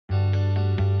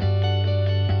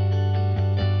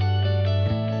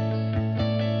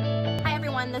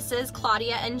this is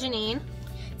Claudia and Janine.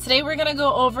 Today we're going to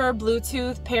go over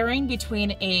Bluetooth pairing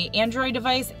between an Android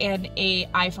device and an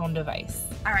iPhone device.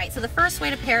 Alright, so the first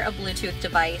way to pair a Bluetooth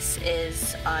device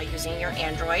is using your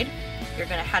Android. You're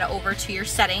going to head over to your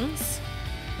settings,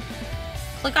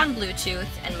 click on Bluetooth,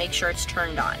 and make sure it's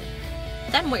turned on.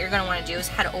 Then what you're going to want to do is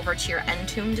head over to your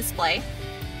Entune display,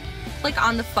 click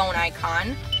on the phone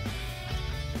icon,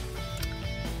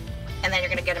 and then you're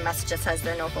going to get a message that says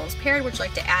there are no phones paired. Would you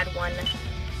like to add one?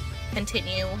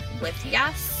 Continue with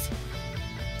yes.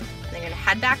 And then you're going to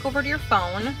head back over to your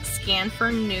phone, scan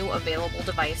for new available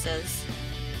devices.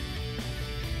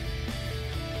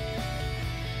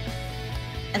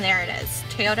 And there it is,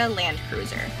 Toyota Land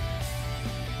Cruiser.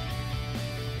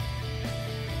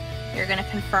 You're going to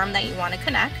confirm that you want to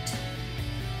connect.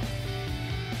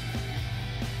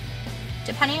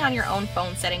 Depending on your own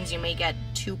phone settings, you may get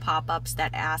 2 pop-ups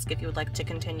that ask if you would like to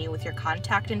continue with your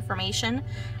contact information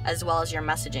as well as your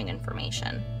messaging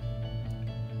information.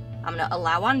 I'm going to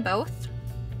allow on both.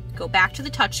 Go back to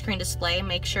the touchscreen display,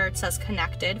 make sure it says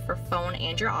connected for phone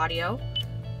and your audio.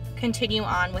 Continue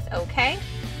on with OK.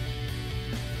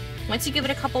 Once you give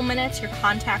it a couple minutes, your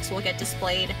contacts will get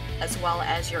displayed as well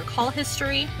as your call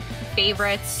history,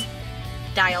 favorites,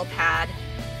 dial pad.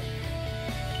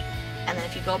 And then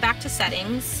if you go back to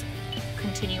settings,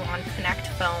 continue on connect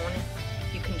phone,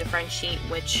 you can differentiate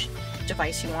which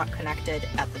device you want connected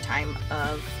at the time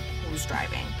of who's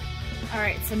driving.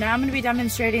 Alright, so now I'm going to be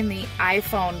demonstrating the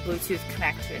iPhone Bluetooth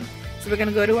connection. So we're going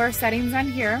to go to our settings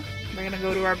on here. We're going to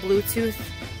go to our Bluetooth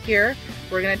here.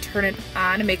 We're going to turn it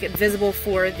on and make it visible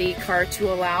for the car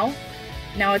to allow.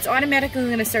 Now it's automatically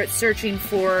going to start searching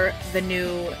for the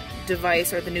new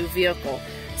device or the new vehicle.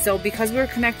 So because we're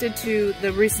connected to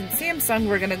the recent Samsung,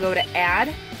 we're going to go to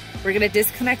add. We're going to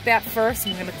disconnect that first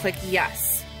and we're going to click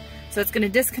yes. So it's going to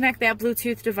disconnect that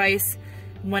Bluetooth device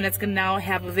when it's going to now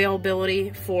have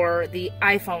availability for the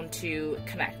iPhone to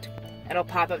connect. It'll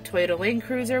pop up Toyota Land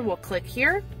Cruiser. We'll click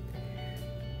here.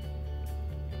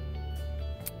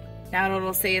 Now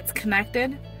it'll say it's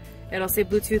connected. It'll say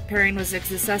Bluetooth pairing was a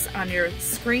success on your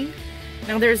screen.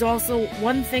 Now there's also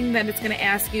one thing that it's going to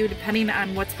ask you, depending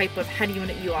on what type of head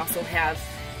unit you also have.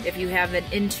 If you have an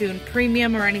Intune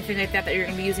Premium or anything like that you're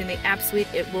going to be using the app suite,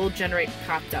 it will generate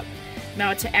popped up.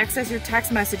 Now to access your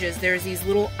text messages, there's these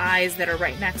little eyes that are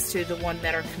right next to the one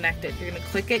that are connected. You're going to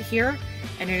click it here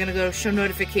and you're going to go to show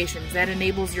notifications. That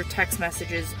enables your text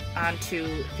messages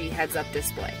onto the heads up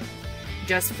display.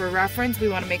 Just for reference, we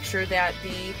want to make sure that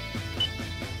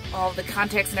all the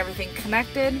contacts and everything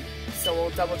connected. So we'll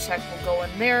double check, we'll go in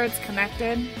there, it's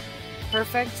connected.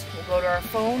 Perfect. We'll go to our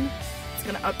phone. It's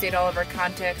going to update all of our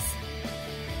contacts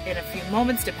in a few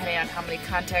moments, depending on how many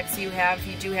contacts you have.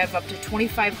 You do have up to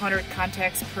 2,500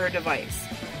 contacts per device.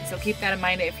 So keep that in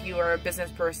mind if you are a business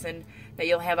person, that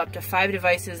you'll have up to 5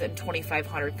 devices and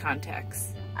 2,500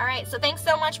 contacts. Alright, so thanks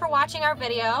so much for watching our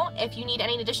video. If you need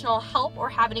any additional help or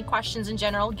have any questions in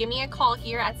general, give me a call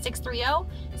here at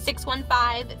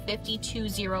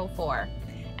 630-615-5204.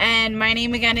 And my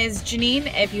name again is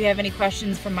Janine. If you have any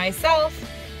questions for myself,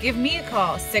 give me a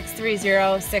call,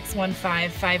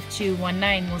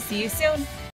 630-615-5219. We'll see you soon.